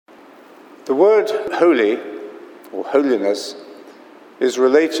The word holy, or holiness, is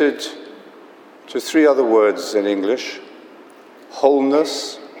related to three other words in English: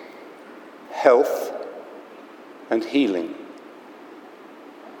 wholeness, health, and healing.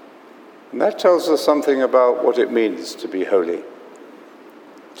 And that tells us something about what it means to be holy.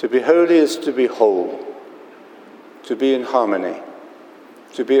 To be holy is to be whole, to be in harmony,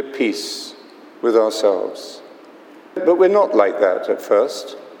 to be at peace with ourselves. But we're not like that at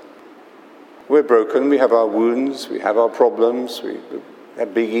first. We're broken, we have our wounds, we have our problems, we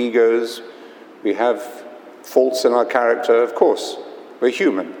have big egos, we have faults in our character. Of course, we're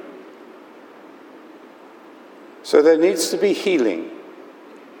human. So there needs to be healing.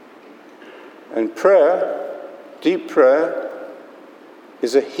 And prayer, deep prayer,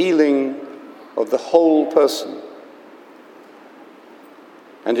 is a healing of the whole person.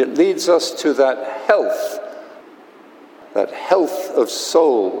 And it leads us to that health of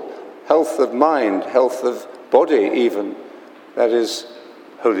soul, health of mind, health of body even, that is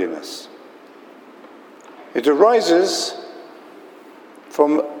holiness. It arises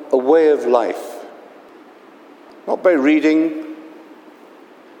from a way of life, not by reading,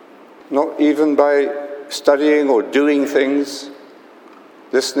 not even by studying or doing things,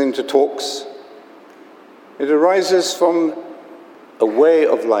 listening to talks. It arises from a way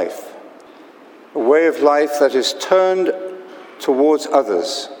of life that is turned towards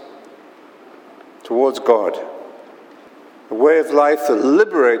others, towards God, a way of life that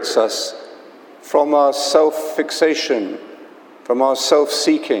liberates us from our self-fixation, from our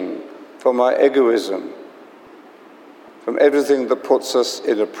self-seeking, from our egoism, from everything that puts us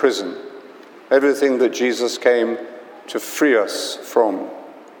in a prison, everything that Jesus came to free us from.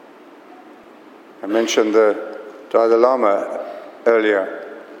 I mentioned the Dalai Lama earlier.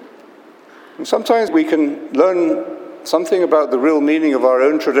 And sometimes we can learn something about the real meaning of our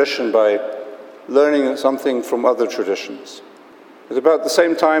own tradition by learning something from other traditions. At about the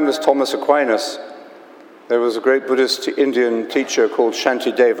same time as Thomas Aquinas, there was a great Buddhist Indian teacher called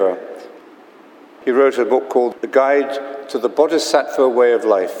Shantideva. He wrote a book called A Guide to the Bodhisattva Way of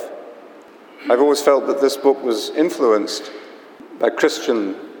Life. I've always felt that this book was influenced by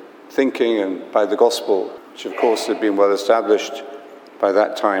Christian thinking and by the gospel, which of course had been well established by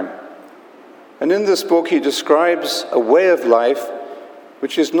that time. And in this book he describes a way of life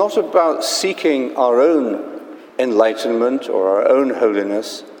which is not about seeking our own enlightenment or our own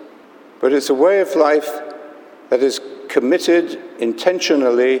holiness, but it's a way of life that is committed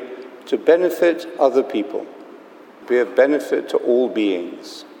intentionally to benefit other people, be of benefit to all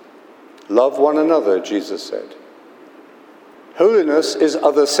beings. Love one another, Jesus said. Holiness is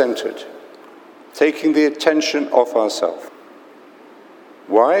other-centered, taking the attention off ourselves.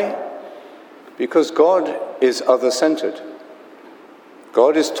 Why? Because God is other-centered.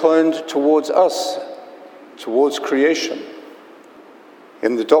 God is turned towards us, towards creation.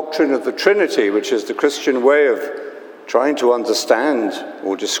 In the doctrine of the Trinity, which is the Christian way of trying to understand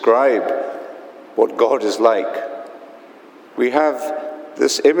or describe what God is like, we have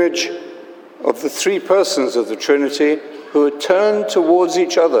this image of the three persons of the Trinity who are turned towards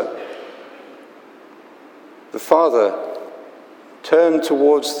each other. The Father turned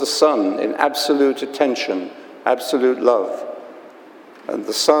towards the Son in absolute attention, absolute love. And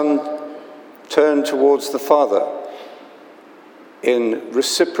the Son turned towards the Father in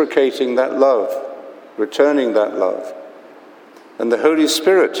reciprocating that love, returning that love. And the Holy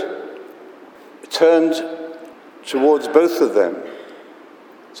Spirit turned towards both of them.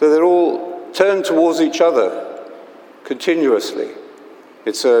 So they're all turned towards each other continuously.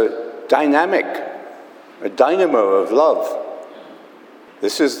 It's a dynamic, a dynamo of love.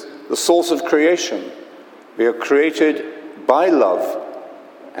 This is the source of creation. We are created by love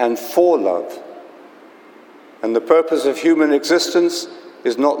and for love. And the purpose of human existence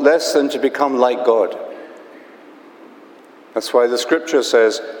is not less than to become like God. That's why the scripture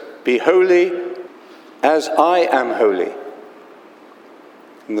says, "Be holy as I am holy."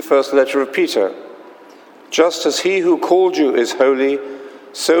 In the first letter of Peter, "Just as he who called you is holy,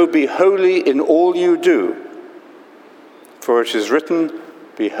 so be holy in all you do. For it is written,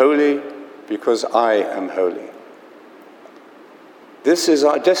 'Be holy, because I am holy.'" This is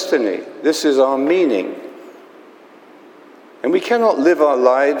our destiny. This is our meaning. And we cannot live our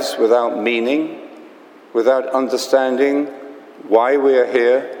lives without meaning, without understanding why we are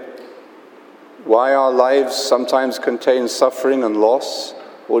here, why our lives sometimes contain suffering and loss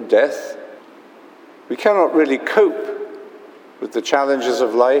or death. We cannot really cope with the challenges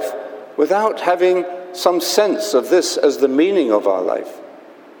of life without having some sense of this as the meaning of our life.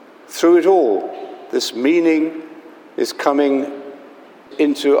 Through it all, this meaning is coming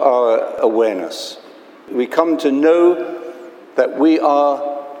into our awareness. We come to know that we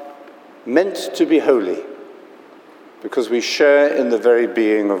are meant to be holy because we share in the very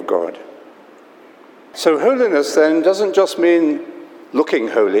being of God. So holiness then doesn't just mean looking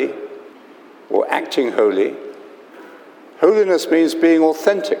holy or acting holy. Holiness means being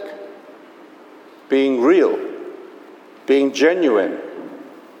authentic, being real, being genuine,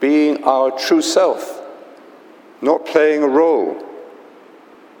 being our true self, not playing a role,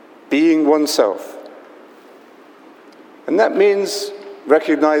 being oneself. And that means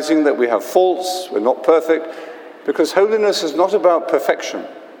recognizing that we have faults, we're not perfect, because holiness is not about perfection.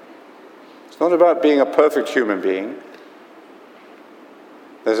 It's not about being a perfect human being.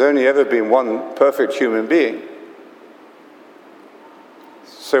 There's only ever been one perfect human being.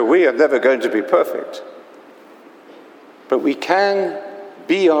 So we are never going to be perfect. But we can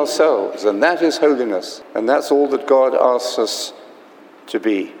be ourselves, and that is holiness. And that's all that God asks us to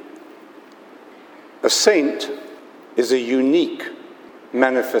be. A saint is a unique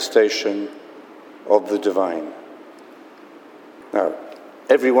manifestation of the divine. Now,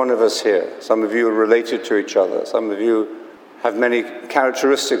 every one of us here, some of you are related to each other, some of you have many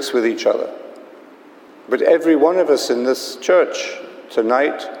characteristics with each other. But every one of us in this church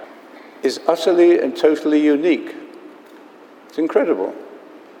tonight is utterly and totally unique. It's incredible.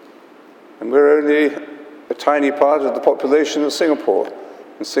 And we're only a tiny part of the population of Singapore.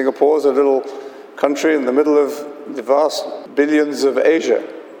 And Singapore is a little country in the middle of the vast billions of Asia.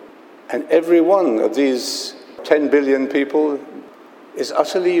 And every one of these 10 billion people is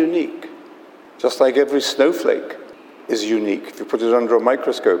utterly unique. Just like every snowflake is unique. If you put it under a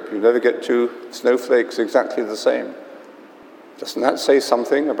microscope, you never get two snowflakes exactly the same. Doesn't that say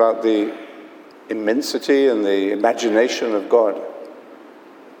something about the immensity and the imagination of God?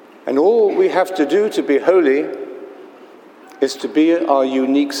 And all we have to do to be holy is to be our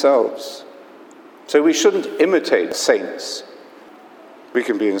unique selves. So we shouldn't imitate saints. We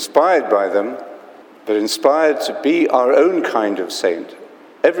can be inspired by them, but inspired to be our own kind of saint.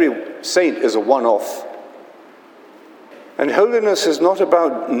 Every saint is a one-off. And holiness is not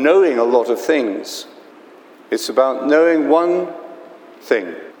about knowing a lot of things. It's about knowing one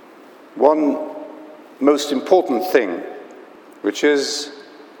thing, one most important thing, which is,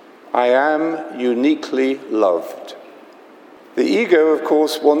 I am uniquely loved. The ego, of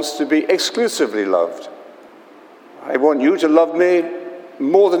course, wants to be exclusively loved. I want you to love me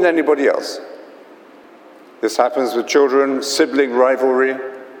more than anybody else. This happens with children, sibling rivalry.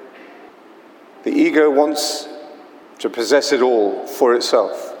 The ego wants to possess it all for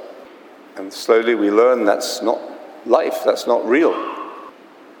itself. And slowly we learn that's not life, that's not real.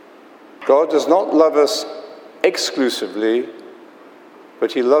 God does not love us exclusively,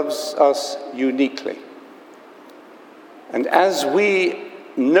 but he loves us uniquely. And as we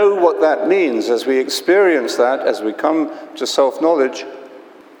know what that means, as we experience that, as we come to self-knowledge,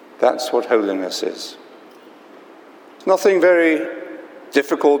 that's what holiness is. There's nothing very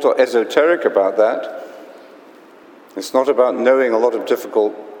difficult or esoteric about that. It's not about knowing a lot of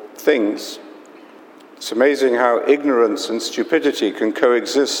difficult things. It's amazing how ignorance and stupidity can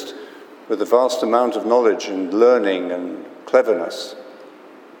coexist with a vast amount of knowledge and learning and cleverness.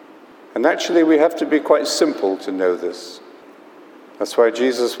 And actually we have to be quite simple to know this. That's why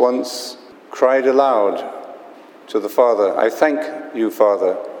Jesus once cried aloud to the Father, I thank you,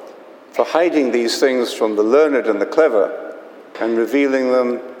 Father, for hiding these things from the learned and the clever and revealing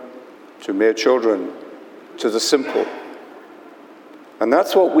them to mere children, to the simple. And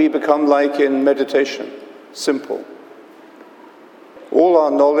that's what we become like in meditation, simple. All our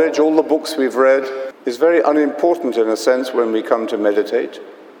knowledge, all the books we've read, is very unimportant in a sense when we come to meditate.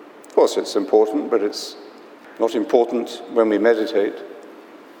 Of course it's important, but it's not important when we meditate.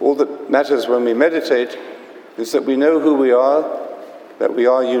 All that matters when we meditate is that we know who we are, that we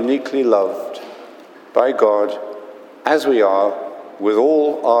are uniquely loved by God as we are, with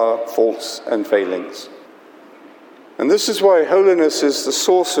all our faults and failings. And this is why holiness is the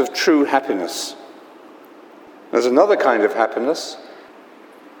source of true happiness. There's another kind of happiness.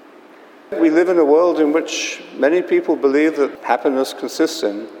 We live in a world in which many people believe that happiness consists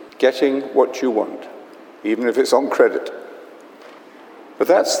in getting what you want, even if it's on credit. But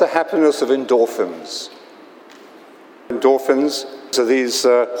that's the happiness of endorphins. Endorphins are these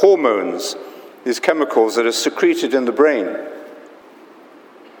hormones, these chemicals that are secreted in the brain.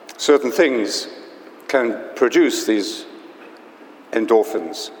 Certain things can produce these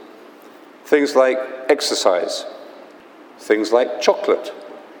endorphins. Things like exercise, things like chocolate.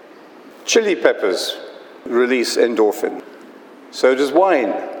 Chili peppers release endorphin. So does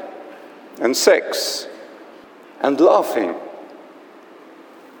wine, and sex, and laughing.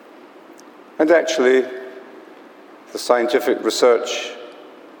 And actually, the scientific research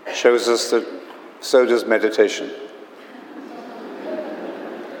shows us that so does meditation.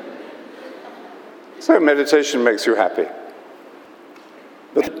 So meditation makes you happy.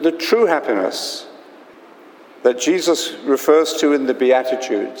 But the true happiness that Jesus refers to in the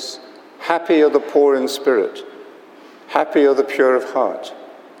Beatitudes, happy are the poor in spirit, happy are the pure of heart,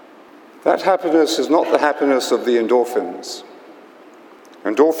 that happiness is not the happiness of the endorphins.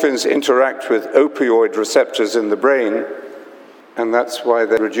 Endorphins interact with opioid receptors in the brain, and that's why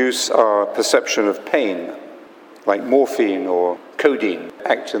they reduce our perception of pain, like morphine or codeine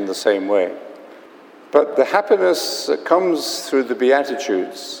act in the same way. But the happiness that comes through the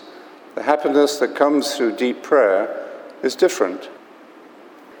Beatitudes, the happiness that comes through deep prayer, is different.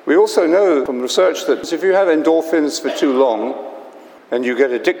 We also know from research that if you have endorphins for too long, and you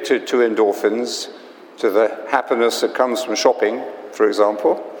get addicted to endorphins, to the happiness that comes from shopping, for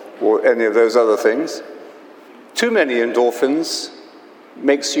example, or any of those other things, too many endorphins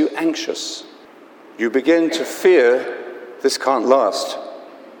makes you anxious. You begin to fear this can't last.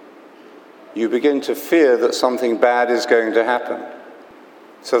 You begin to fear that something bad is going to happen.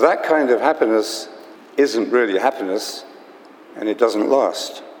 So that kind of happiness isn't really happiness, and it doesn't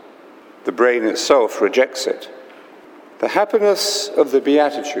last. The brain itself rejects it. The happiness of the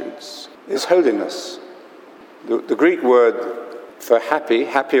Beatitudes is holiness. The Greek word for happy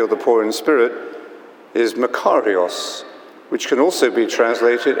are the poor in spirit, is makarios, which can also be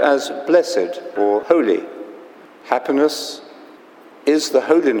translated as blessed or holy. Happiness is the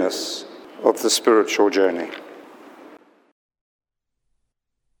holiness of the spiritual journey.